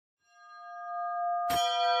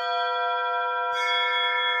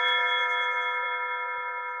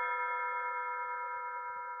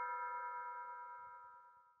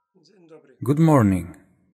Good morning.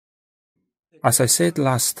 As I said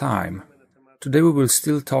last time, today we will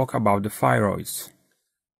still talk about the thyroids.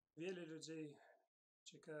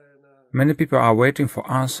 Many people are waiting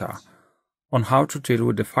for answer on how to deal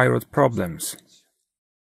with the thyroid problems.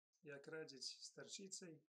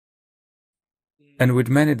 And with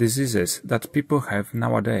many diseases that people have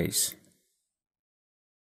nowadays.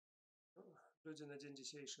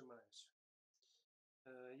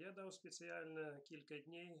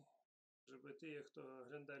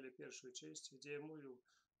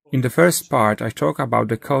 In the first part, I talk about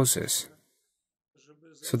the causes,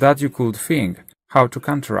 so that you could think how to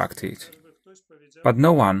counteract it. But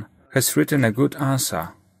no one has written a good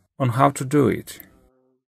answer on how to do it.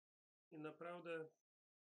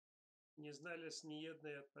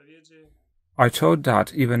 I thought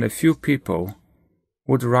that even a few people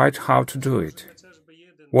would write how to do it,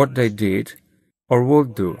 what they did or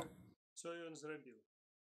would do.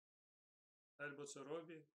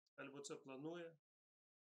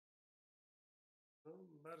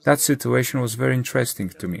 That situation was very interesting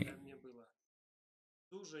to me.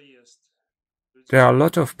 There are a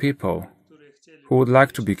lot of people who would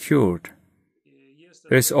like to be cured.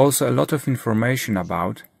 There is also a lot of information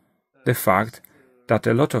about the fact that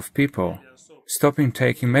a lot of people stopping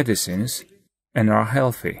taking medicines and are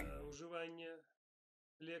healthy.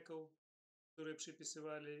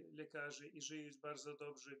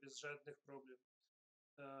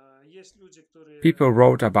 People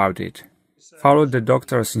wrote about it, followed the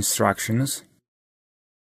doctor's instructions,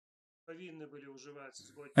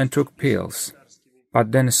 and took pills,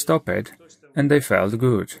 but then stopped it, and they felt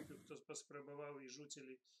good.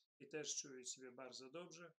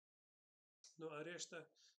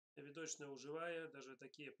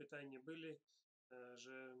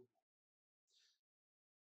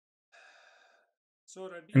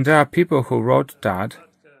 And there are people who wrote that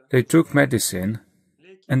they took medicine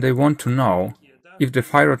and they want to know if the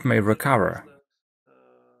thyroid may recover.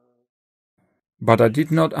 But I did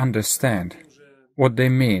not understand what they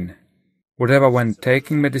mean, whether when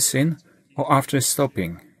taking medicine or after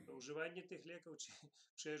stopping.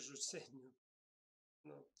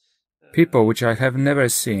 People which I have never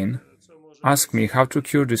seen ask me how to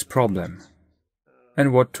cure this problem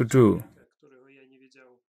and what to do.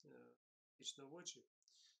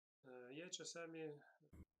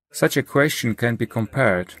 Such a question can be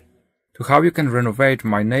compared to how you can renovate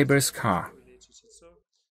my neighbor's car.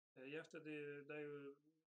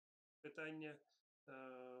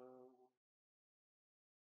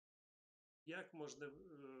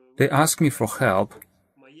 They ask me for help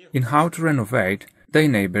in how to renovate their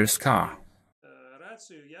neighbor's car.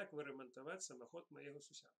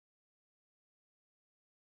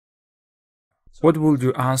 What would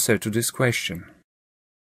you answer to this question?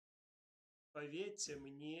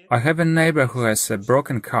 I have a neighbor who has a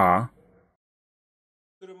broken car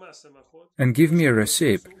and give me a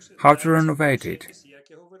recipe how to renovate it.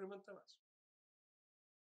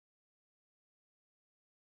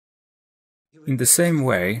 In the same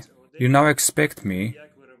way, you now expect me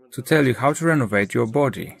to tell you how to renovate your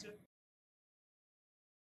body.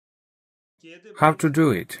 How to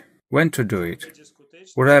do it, when to do it,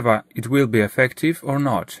 whether it will be effective or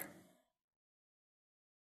not.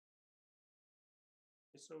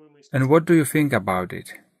 And what do you think about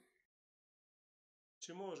it?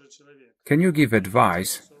 Can you give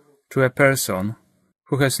advice to a person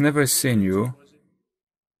who has never seen you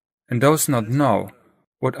and does not know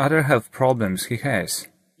what other health problems he has?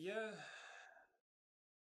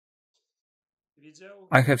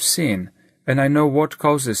 I have seen and I know what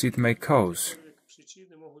causes it may cause.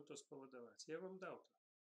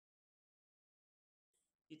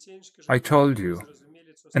 I told you,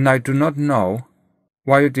 and I do not know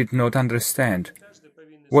why you did not understand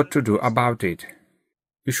what to do about it.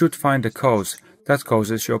 You should find the cause that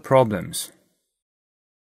causes your problems.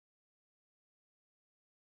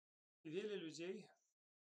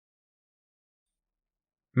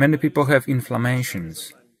 Many people have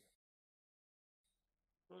inflammations.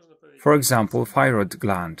 For example, thyroid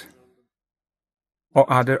gland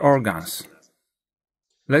or other organs.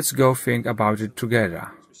 Let's go think about it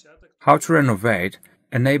together. How to renovate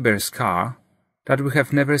a neighbor's car that we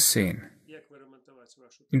have never seen.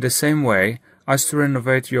 In the same way as to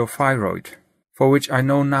renovate your thyroid, for which I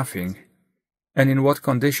know nothing, and in what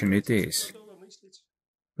condition it is.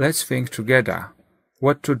 Let's think together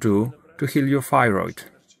what to do to heal your thyroid.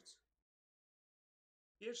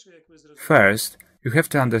 First, you have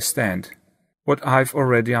to understand what I've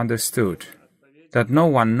already understood, that no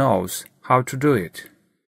one knows how to do it.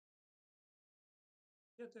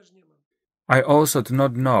 I also do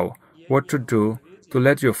not know what to do to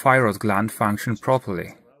let your thyroid gland function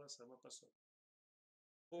properly.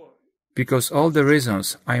 Because all the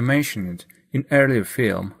reasons I mentioned in earlier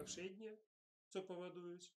film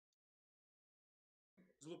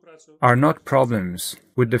are not problems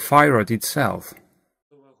with the thyroid itself.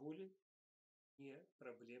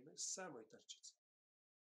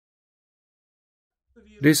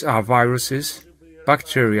 These are viruses,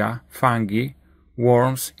 bacteria, fungi,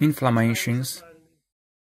 worms, inflammations.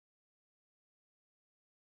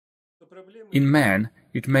 In men,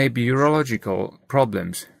 it may be urological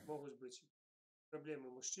problems.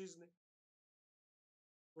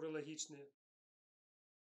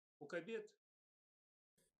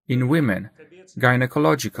 In women,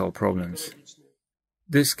 gynecological problems.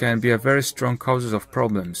 This can be a very strong cause of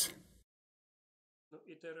problems.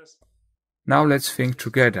 Now let's think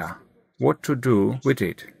together what to do with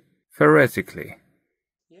it, theoretically.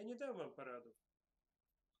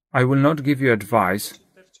 I will not give you advice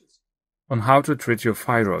on how to treat your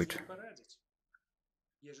thyroid,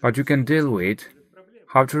 but you can deal with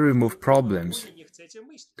how to remove problems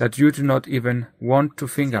that you do not even want to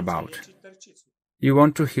think about. You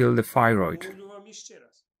want to heal the thyroid.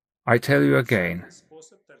 I tell you again,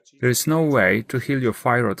 there is no way to heal your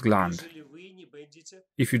thyroid gland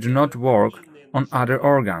if you do not work on other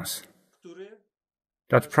organs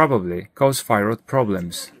that probably cause thyroid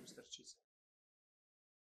problems.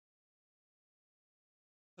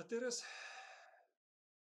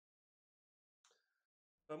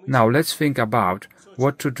 Now let's think about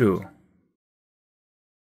what to do.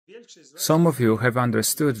 Some of you have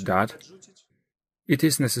understood that it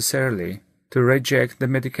is necessarily to reject the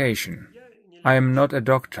medication. I am not a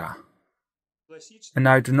doctor, and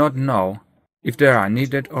I do not know if they are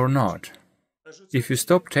needed or not. If you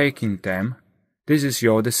stop taking them, this is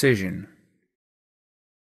your decision.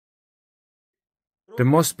 The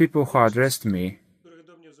most people who addressed me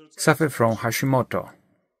suffer from Hashimoto.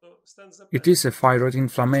 It is a thyroid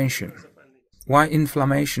inflammation. Why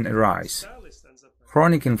inflammation arises?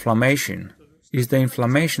 Chronic inflammation is the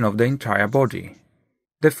inflammation of the entire body.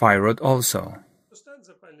 The thyroid also.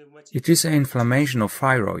 It is an inflammation of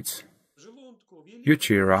thyroids,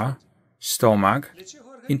 utera, stomach,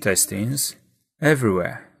 intestines,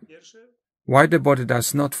 everywhere. Why the body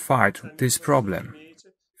does not fight this problem?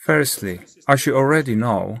 Firstly, as you already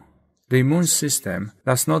know, the immune system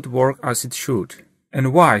does not work as it should.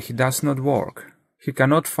 And why he does not work? He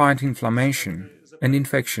cannot fight inflammation and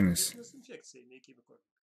infections.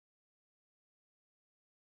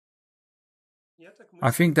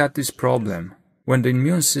 I think that this problem, when the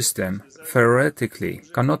immune system theoretically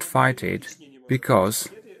cannot fight it, because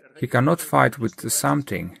he cannot fight with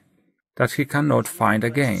something that he cannot fight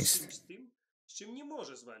against.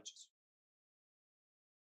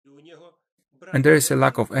 And there is a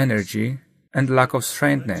lack of energy and lack of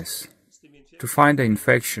strengthness to find the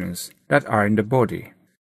infections that are in the body.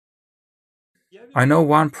 I know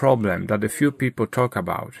one problem that a few people talk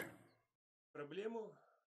about.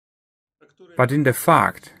 But in the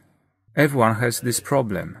fact, everyone has this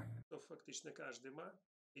problem.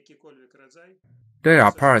 They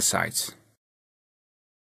are parasites.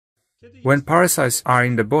 When parasites are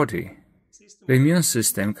in the body, the immune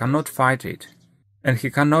system cannot fight it, and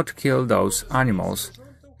he cannot kill those animals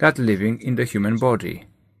that are living in the human body.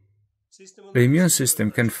 The immune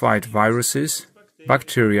system can fight viruses,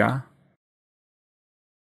 bacteria,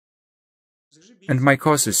 and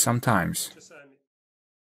mycosis sometimes.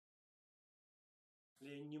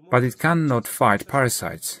 But it cannot fight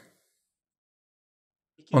parasites.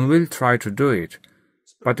 One will try to do it,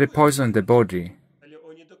 but they poison the body,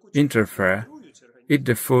 interfere, eat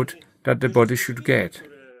the food that the body should get.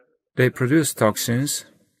 They produce toxins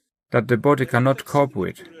that the body cannot cope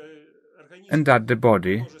with, and that the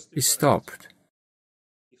body is stopped.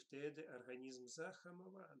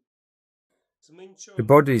 The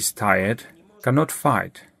body is tired, cannot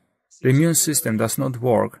fight. The immune system does not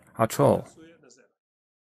work at all.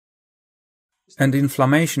 And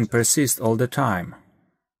inflammation persists all the time.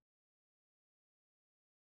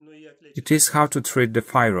 It is how to treat the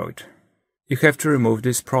thyroid. You have to remove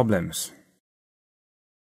these problems.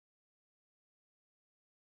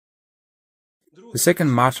 The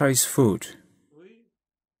second matter is food.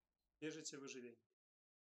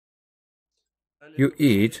 You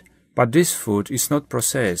eat, but this food is not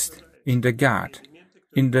processed in the gut,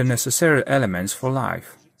 in the necessary elements for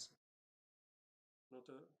life.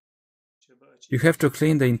 You have to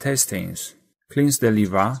clean the intestines, cleanse the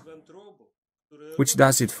liver, which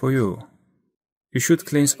does it for you. You should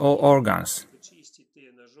cleanse all organs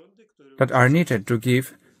that are needed to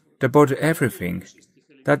give the body everything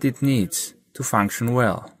that it needs to function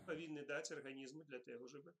well.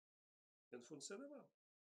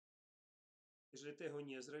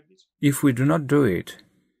 If we do not do it,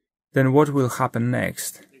 then what will happen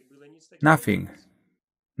next? Nothing.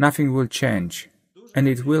 Nothing will change, and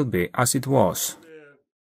it will be as it was.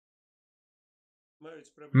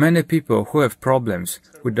 Many people who have problems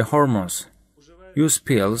with the hormones use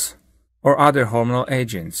pills or other hormonal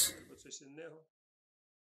agents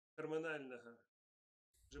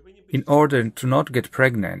in order to not get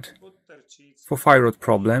pregnant, for thyroid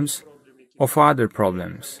problems or for other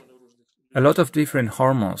problems. A lot of different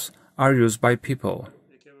hormones are used by people,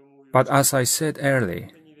 but as I said earlier,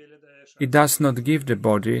 it does not give the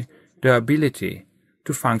body the ability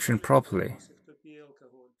to function properly.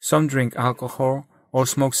 Some drink alcohol or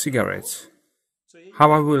smoke cigarettes.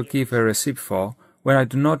 How I will give a recipe for when I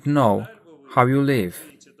do not know how you live,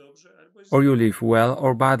 or you live well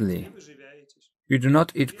or badly. You do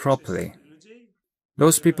not eat properly.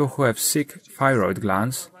 Those people who have sick thyroid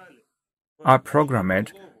glands are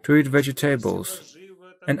programmed to eat vegetables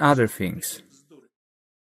and other things.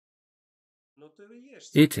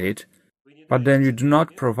 Eat it, but then you do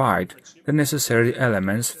not provide the necessary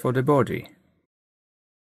elements for the body.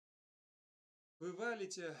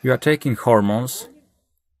 You are taking hormones,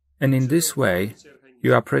 and in this way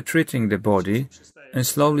you are pre-treating the body and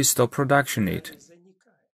slowly stop production it.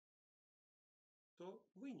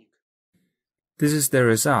 This is the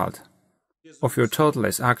result of your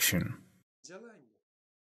thoughtless action.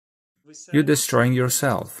 You're destroying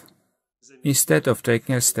yourself, instead of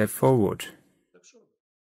taking a step forward.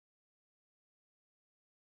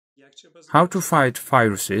 How to fight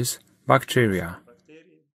viruses, bacteria?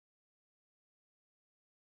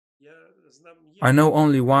 I know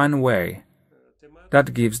only one way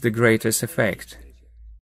that gives the greatest effect.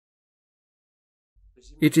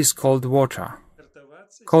 It is cold water.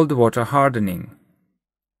 Cold water hardening.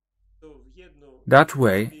 That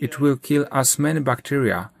way it will kill as many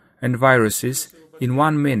bacteria and viruses in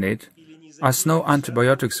 1 minute as no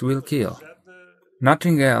antibiotics will kill.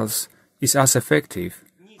 Nothing else is as effective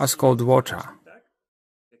as cold water.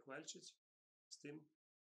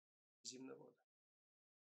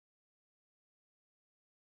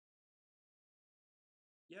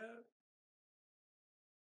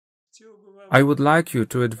 I would like you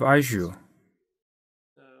to advise you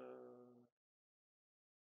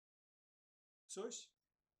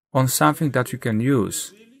on something that you can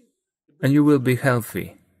use, and you will be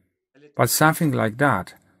healthy. But something like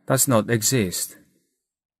that does not exist.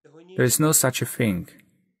 There is no such a thing.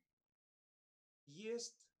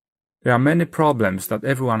 There are many problems that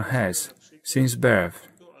everyone has since birth.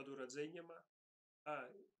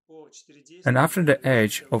 And after the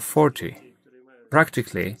age of 40,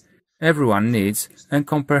 practically everyone needs a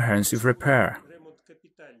comprehensive repair.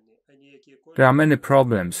 There are many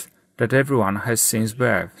problems that everyone has since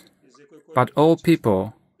birth, but all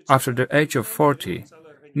people after the age of 40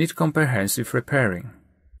 need comprehensive repairing.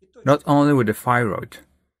 Not only with the thyroid,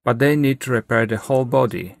 but they need to repair the whole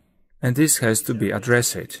body, and this has to be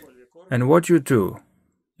addressed. And what you do,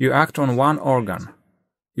 you act on one organ,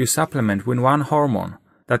 you supplement with one hormone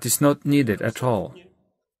that is not needed at all.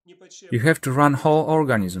 You have to run whole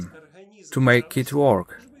organism to make it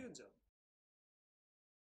work.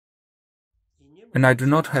 And I do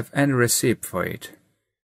not have any recipe for it.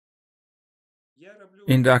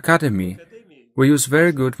 In the academy, we use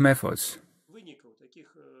very good methods.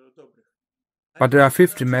 But there are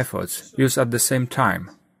 50 methods used at the same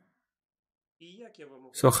time.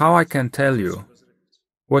 So how I can tell you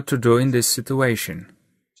what to do in this situation?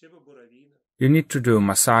 You need to do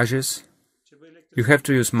massages, you have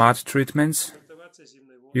to use mud treatments,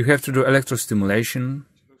 you have to do electrostimulation,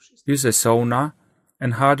 use a sauna,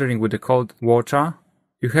 and hardening with the cold water.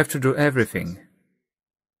 You have to do everything.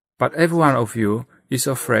 But every one of you is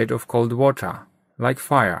afraid of cold water, like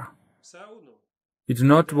fire. You do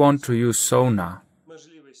not want to use sauna,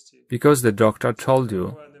 because the doctor told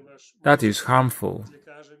you that is harmful.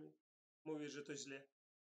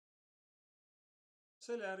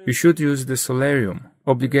 You should use the solarium,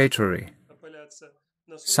 obligatory.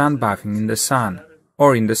 Sunbathing in the sun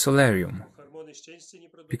or in the solarium,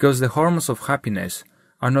 because the hormones of happiness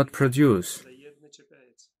are not produced.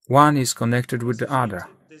 One is connected with the other,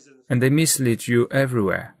 and they mislead you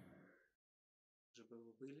everywhere,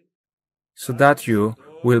 so that you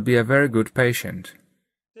will be a very good patient.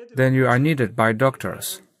 Then you are needed by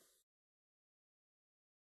doctors.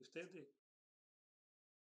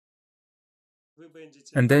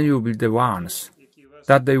 And then you will be the ones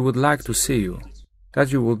that they would like to see you,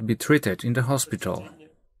 that you would be treated in the hospital.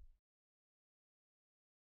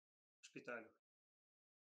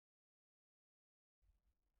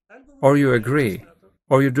 Or you agree,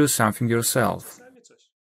 or you do something yourself.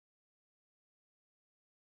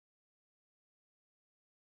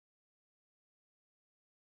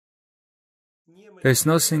 There is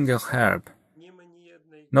no single herb,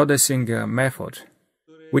 not a single method,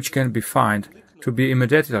 which can be found to be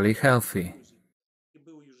immediately healthy.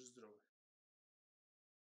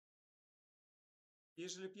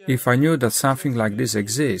 If I knew that something like this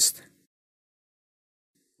exists,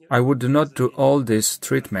 I would not do all these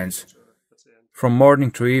treatments from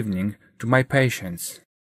morning to evening to my patients.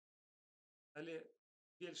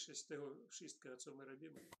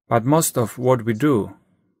 But most of what we do,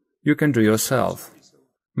 you can do yourself.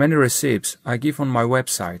 Many recipes I give on my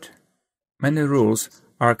website. Many rules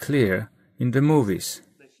are clear in the movies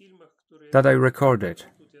that I recorded.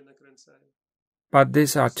 But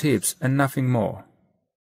these are tips and nothing more.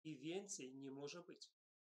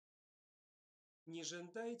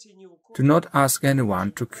 Do not ask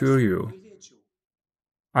anyone to cure you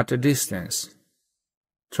at a distance,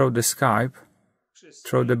 through the Skype,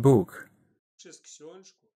 through the book.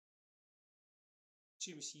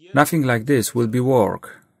 Nothing like this will be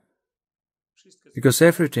work, because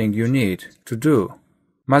everything you need to do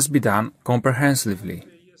must be done comprehensively.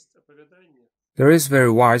 There is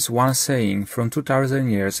very wise one saying from 2000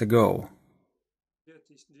 years ago.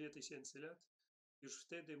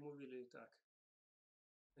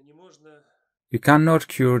 You cannot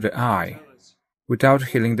cure the eye without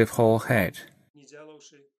healing the whole head.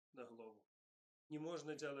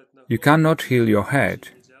 You cannot heal your head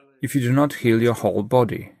if you do not heal your whole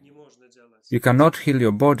body. You cannot heal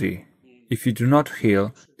your body if you do not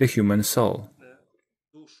heal the human soul.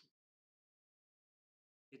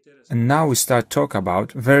 And now we start talk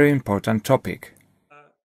about very important topic.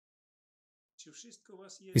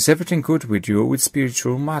 Is everything good with you with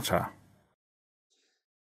spiritual matter?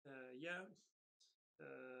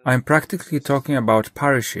 I am practically talking about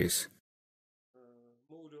parishes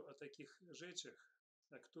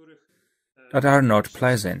that are not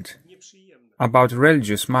pleasant, about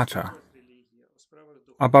religious matter,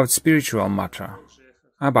 about spiritual matter,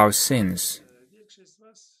 about sins.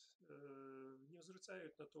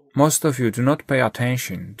 Most of you do not pay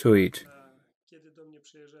attention to it.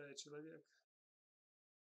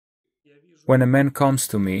 When a man comes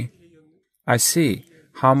to me, I see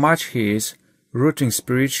how much he is rooting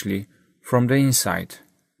spiritually from the inside.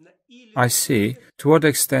 I see to what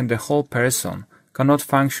extent the whole person cannot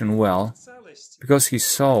function well because his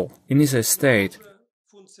soul is in a state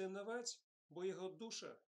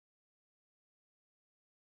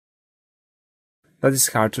that is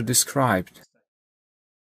hard to describe.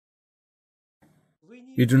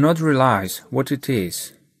 You do not realize what it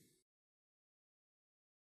is.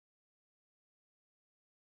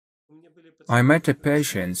 I met a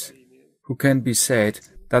patient who can be said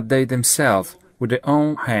that they themselves, with their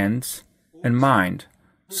own hands and mind,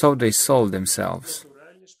 sold their soul themselves.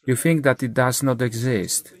 You think that it does not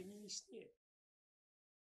exist.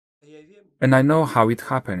 And I know how it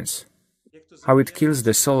happens, how it kills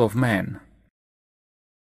the soul of man,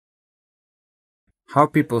 how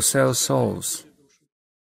people sell souls.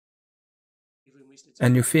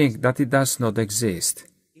 And you think that it does not exist.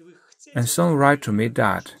 And some write to me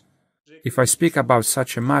that, if I speak about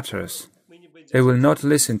such matters, they will not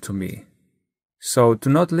listen to me. So do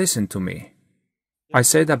not listen to me. I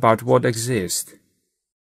said about what exists.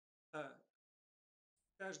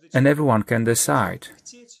 And everyone can decide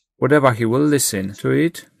whether he will listen to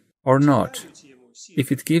it or not,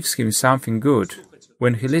 if it gives him something good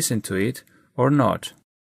when he listens to it or not.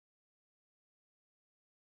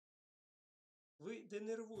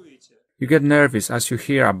 You get nervous as you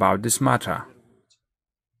hear about this matter.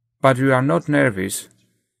 But you are not nervous,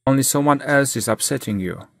 only someone else is upsetting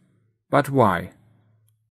you. But why?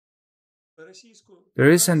 There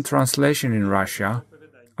is a translation in Russia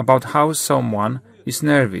about how someone is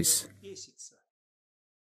nervous.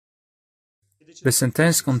 The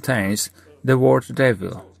sentence contains the word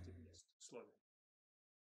devil.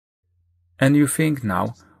 And you think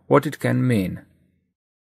now what it can mean.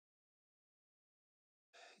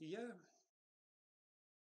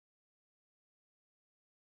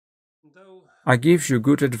 I give you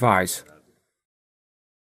good advice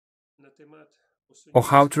on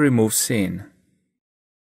how to remove sin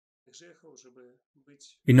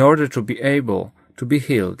in order to be able to be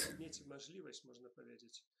healed.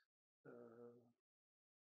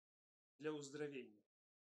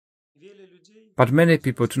 But many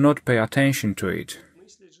people do not pay attention to it.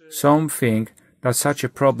 Some think that such a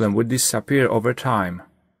problem would disappear over time.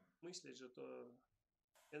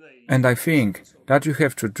 And I think that you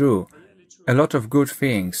have to do a lot of good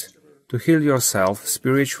things to heal yourself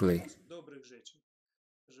spiritually.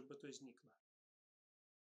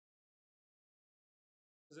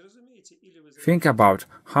 Think about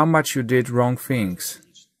how much you did wrong things.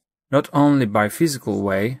 not only by physical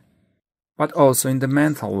way, but also in the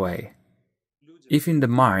mental way. If in the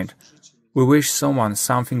mind we wish someone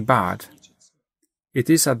something bad, it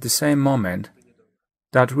is at the same moment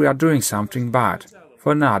that we are doing something bad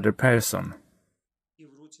for another person.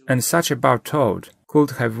 And such a bad thought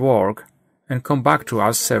could have worked and come back to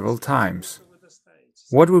us several times.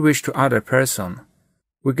 What we wish to other person,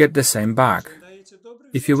 we get the same back.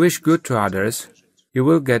 If you wish good to others, you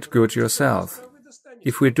will get good yourself.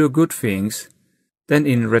 If we do good things, then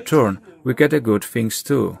in return we get the good things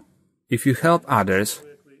too. If you help others,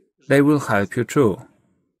 they will help you too.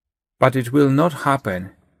 But it will not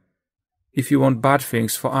happen if you want bad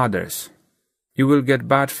things for others. You will get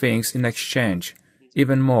bad things in exchange,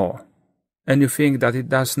 even more. And you think that it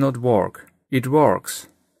does not work. It works.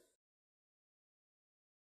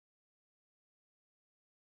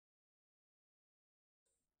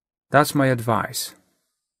 That's my advice.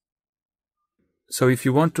 So if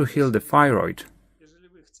you want to heal the thyroid,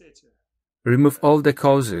 remove all the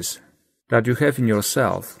causes that you have in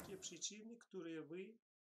yourself.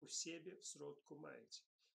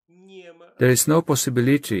 There is no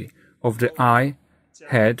possibility of the eye,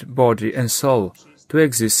 head, body and soul to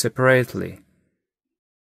exist separately.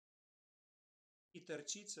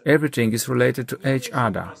 Everything is related to each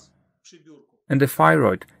other. And the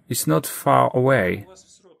thyroid is not far away.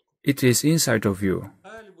 It is inside of you.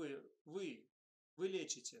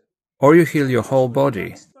 Or you heal your whole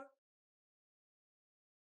body.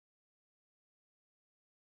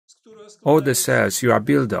 All the cells you are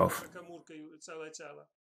built of.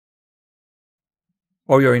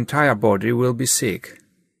 Or your entire body will be sick.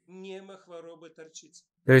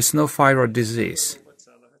 There is no thyroid disease.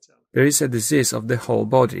 There is a disease of the whole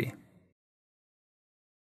body.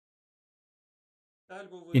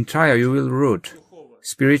 Entire you will root,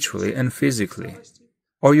 spiritually and physically,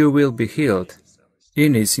 or you will be healed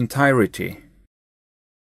in its entirety.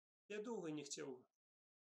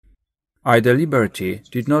 I deliberately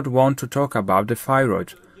did not want to talk about the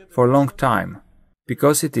thyroid for a long time,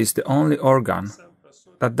 because it is the only organ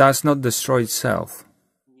that does not destroy itself.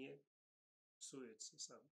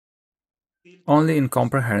 Only in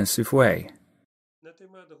comprehensive way.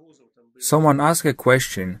 Someone asked a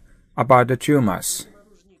question about the tumors,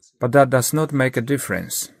 but that does not make a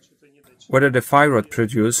difference, whether the thyroid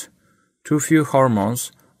produces too few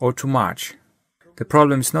hormones or too much. The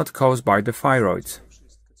problem is not caused by the thyroid.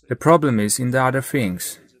 The problem is in the other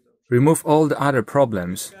things. Remove all the other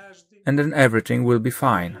problems, and then everything will be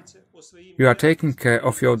fine. You are taking care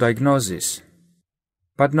of your diagnosis,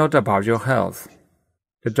 but not about your health.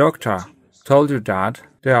 The doctor told you that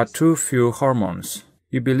there are too few hormones.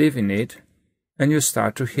 You believe in it, and you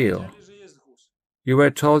start to heal. You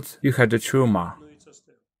were told you had a tumor.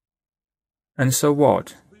 And so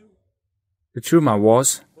what? The tumor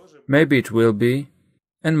was, maybe it will be,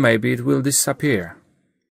 and maybe it will disappear.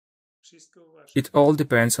 It all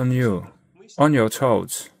depends on you, on your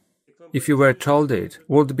thoughts. If you were told it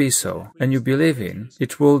would be so, and you believe in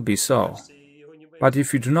it will be so. But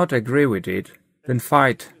if you do not agree with it, then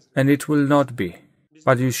fight, and it will not be.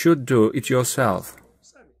 But you should do it yourself,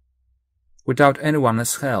 without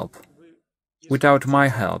anyone's help, without my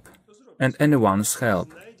help, and anyone's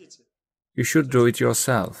help. You should do it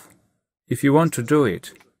yourself. If you want to do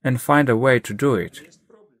it, and find a way to do it.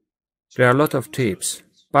 There are a lot of tips,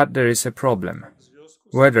 but there is a problem.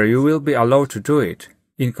 Whether you will be allowed to do it,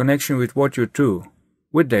 in connection with what you do,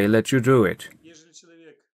 would they let you do it?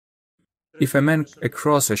 If a man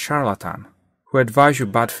across a charlatan, who advise you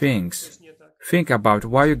bad things, think about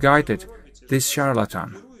why you guided this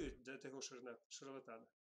charlatan.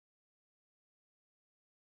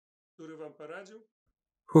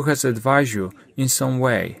 Who has advised you in some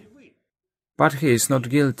way, but he is not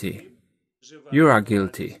guilty. You are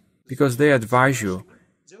guilty, because they advise you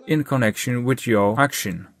in connection with your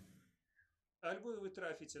action.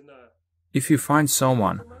 If you find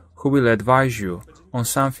someone who will advise you on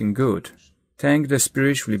something good, thank the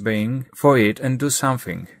spiritual being for it and do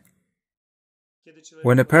something.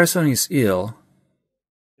 When a person is ill,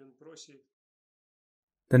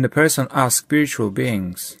 then the person asks spiritual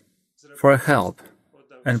beings for help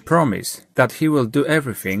and promise that he will do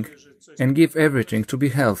everything and give everything to be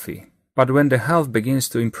healthy. But when the health begins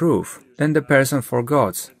to improve, then the person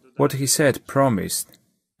forgets what he said promised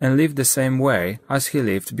and lived the same way as he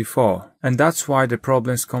lived before. And that's why the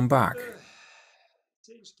problems come back.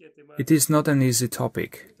 It is not an easy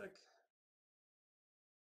topic.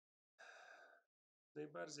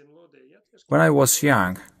 When I was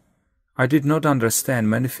young, I did not understand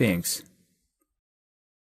many things.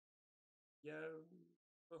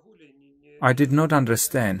 I did not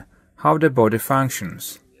understand how the body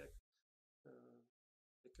functions.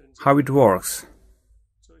 how it works.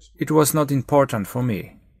 It was not important for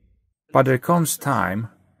me. But there comes time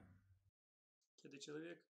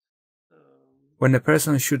when a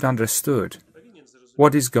person should understood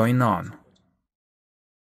what is going on.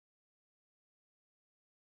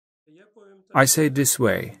 I say it this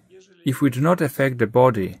way: if we do not affect the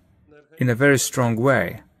body in a very strong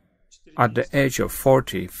way at the age of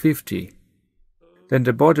 40, 50, then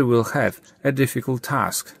the body will have a difficult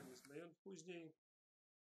task.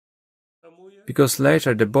 Because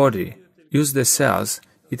later the body uses the cells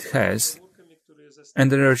it has,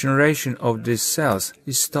 and the regeneration of these cells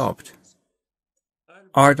is stopped.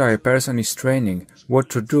 Either a person is training what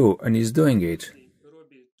to do and is doing it,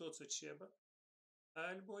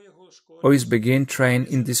 or is begin trained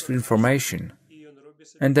in this information,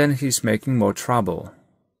 and then he is making more trouble.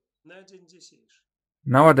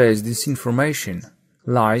 Nowadays, this information,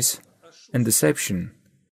 lies, and deception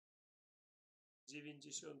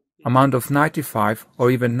amount of 95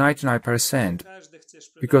 or even 99%,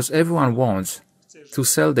 because everyone wants to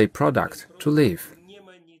sell their product to live.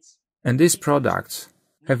 And these products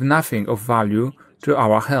have nothing of value to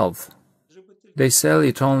our health. They sell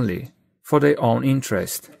it only for their own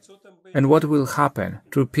interest. And what will happen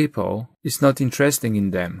to people is not interesting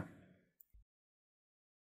in them.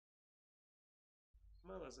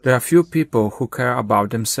 There are few people who care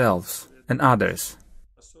about themselves and others.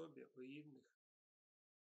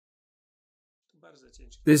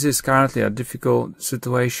 This is currently a difficult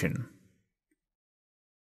situation.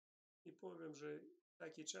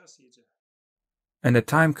 And the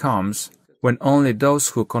time comes when only those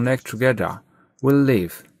who connect together will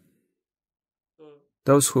live.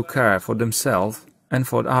 Those who care for themselves and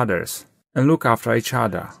for others and look after each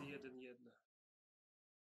other.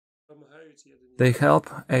 They help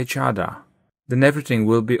each other, then everything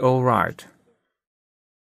will be all right.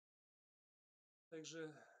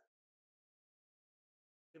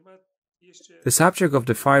 The subject of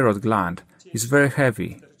the thyroid gland is very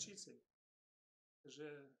heavy,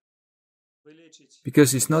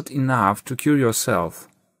 because it's not enough to cure yourself.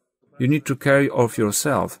 You need to care of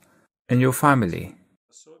yourself and your family.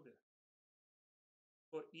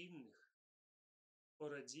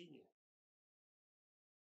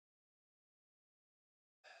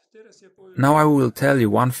 Now I will tell you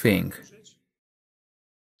one thing.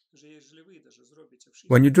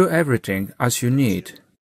 When you do everything as you need,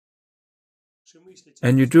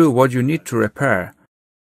 and you do what you need to repair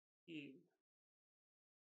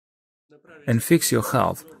and fix your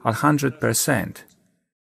health at 100%,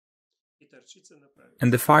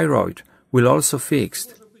 and the thyroid will also fix,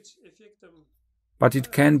 but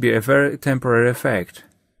it can be a very temporary effect,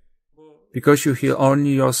 because you heal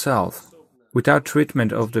only yourself. Without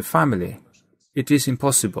treatment of the family, it is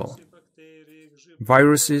impossible.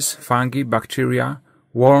 Viruses, fungi, bacteria,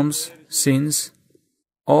 worms, sins,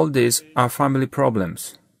 all these are family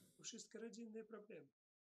problems.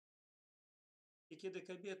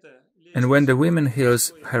 And when the woman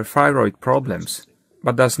heals her thyroid problems,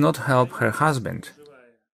 but does not help her husband,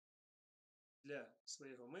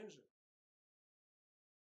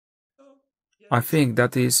 I think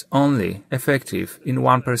that is only effective in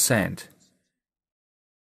 1%.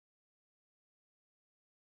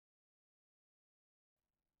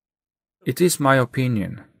 It is my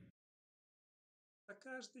opinion.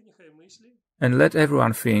 And let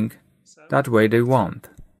everyone think that way they want.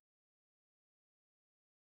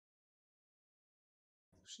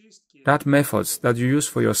 That methods that you use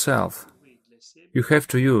for yourself, you have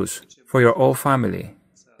to use for your whole family.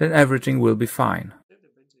 Then everything will be fine.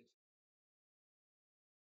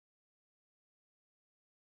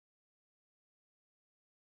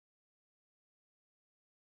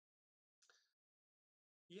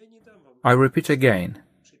 I repeat again,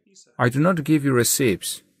 I do not give you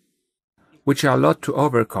receipts, which are a lot to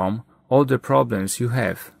overcome all the problems you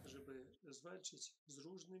have.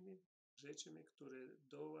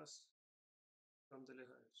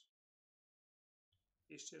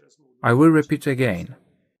 I will repeat again,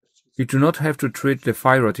 you do not have to treat the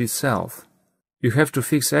thyroid itself. You have to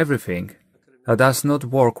fix everything that does not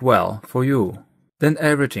work well for you. Then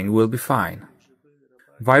everything will be fine.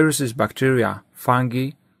 Viruses, bacteria,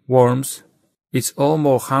 fungi, worms, it's all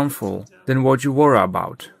more harmful than what you worry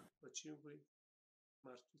about.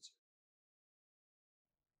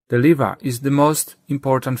 The liver is the most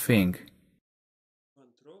important thing.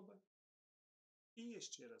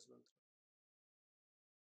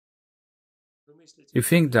 You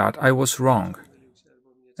think that I was wrong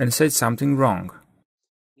and said something wrong.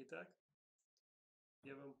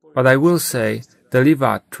 But I will say the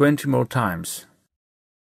liver 20 more times.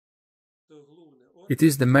 It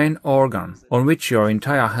is the main organ on which your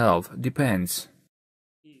entire health depends.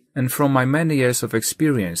 And from my many years of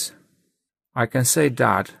experience, I can say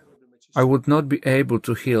that I would not be able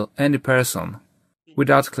to heal any person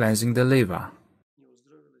without cleansing the liver.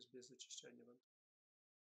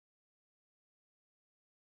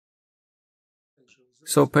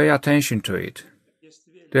 So pay attention to it.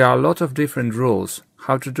 There are a lot of different rules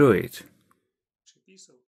how to do it.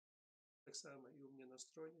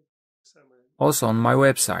 Also on my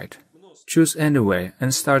website. Choose any way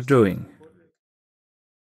and start doing.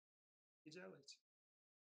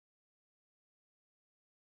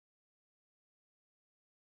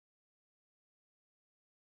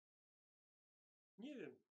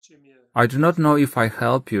 I do not know if I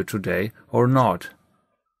help you today or not.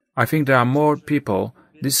 I think there are more people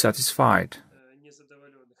dissatisfied.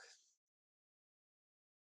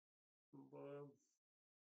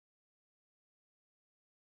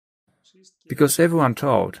 Because everyone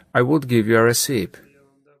thought I would give you a recipe,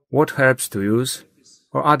 what herbs to use,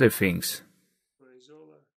 or other things.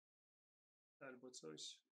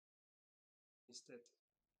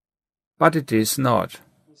 But it is not.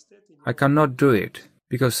 I cannot do it,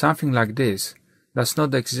 because something like this does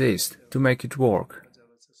not exist to make it work.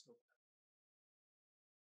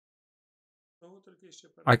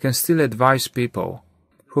 I can still advise people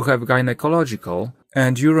who have gynecological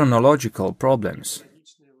and urological problems.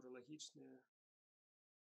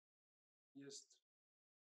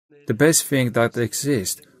 The best thing that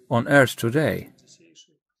exists on earth today.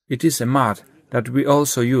 It is a mat that we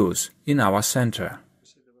also use in our center.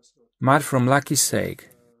 Mat from Lucky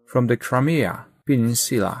Sake, from the Crimea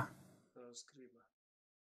Peninsula.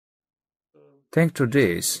 Thanks to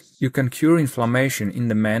this, you can cure inflammation in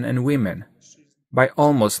the men and women by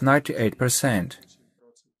almost 98%.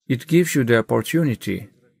 It gives you the opportunity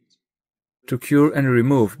to cure and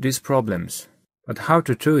remove these problems. But how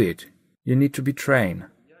to do it? You need to be trained.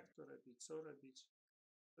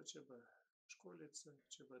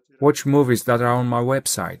 Watch movies that are on my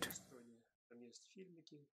website.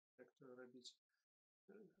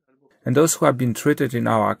 And those who have been treated in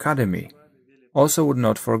our academy also would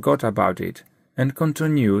not forget about it and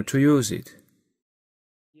continue to use it.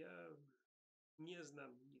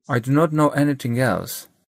 I do not know anything else.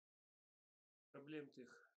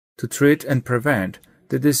 To treat and prevent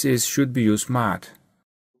the disease should be used mat.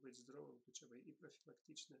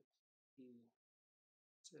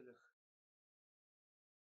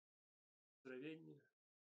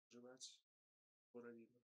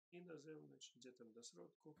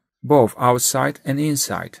 Both outside and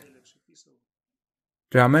inside.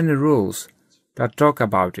 There are many rules that talk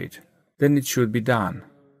about it, then it should be done.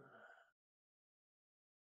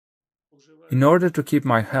 In order to keep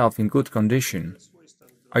my health in good condition,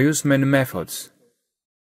 I use many methods.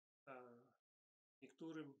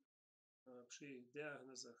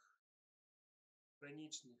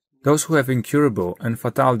 Those who have incurable and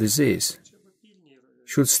fatal disease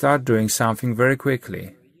should start doing something very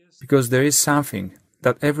quickly, because there is something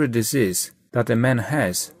that every disease that a man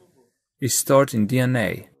has is stored in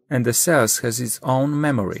DNA, and the cells has its own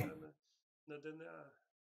memory.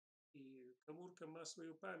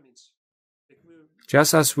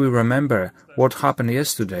 Just as we remember what happened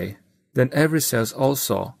yesterday, then every cell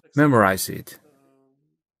also memorize it.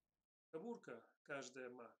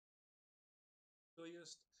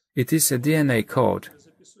 It is a DNA code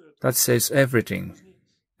that says everything,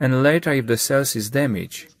 and later if the cell is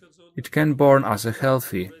damaged, it can born as a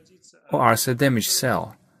healthy or as a damaged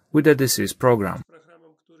cell with a disease program.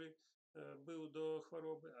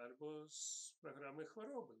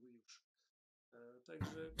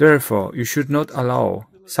 Therefore, you should not allow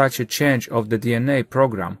such a change of the DNA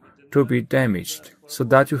program to be damaged, so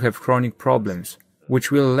that you have chronic problems, which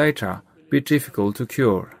will later be difficult to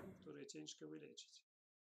cure.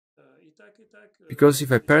 Because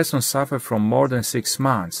if a person suffers from more than 6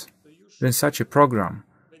 months, then such a program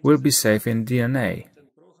will be safe in DNA.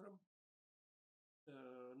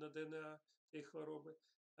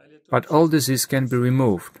 But all disease can be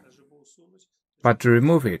removed. But to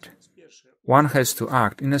remove it, one has to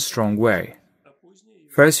act in a strong way.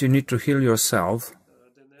 First you need to heal yourself,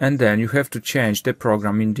 and then you have to change the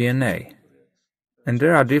program in DNA. And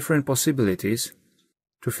there are different possibilities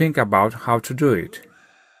to think about how to do it.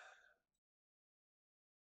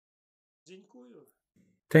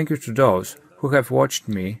 Thank you to those who have watched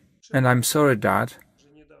me, and I'm sorry that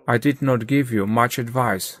I did not give you much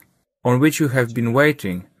advice on which you have been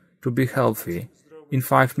waiting to be healthy in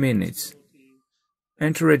 5 minutes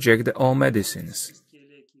and to reject all medicines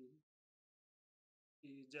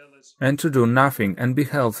and to do nothing and be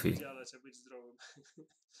healthy.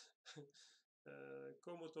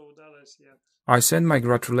 I send my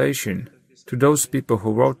gratulation to those people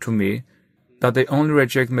who wrote to me that they only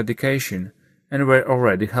reject medication and were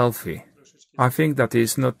already healthy. I think that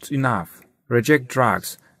is not enough. Reject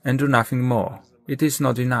drugs and do nothing more. It is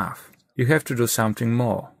not enough. You have to do something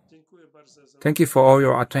more. Thank you for all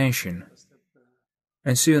your attention.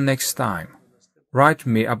 And see you next time. Write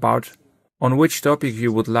me about on which topic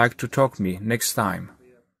you would like to talk me next time.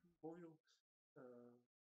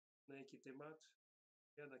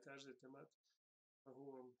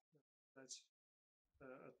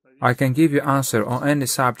 I can give you answer on any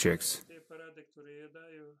subjects.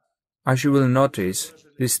 As you will notice,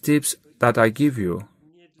 these tips that I give you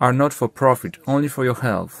are not for profit, only for your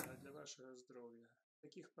health.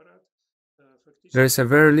 There is a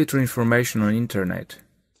very little information on internet.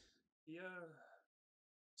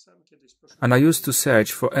 And I used to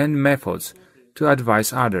search for any methods to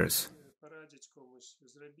advise others.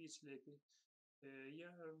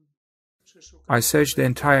 I searched the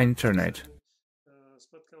entire internet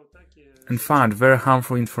and found very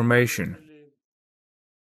harmful information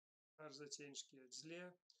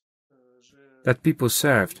that people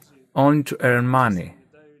served only to earn money,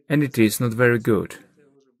 and it is not very good.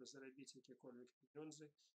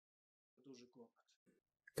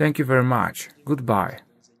 Thank you very much. Goodbye.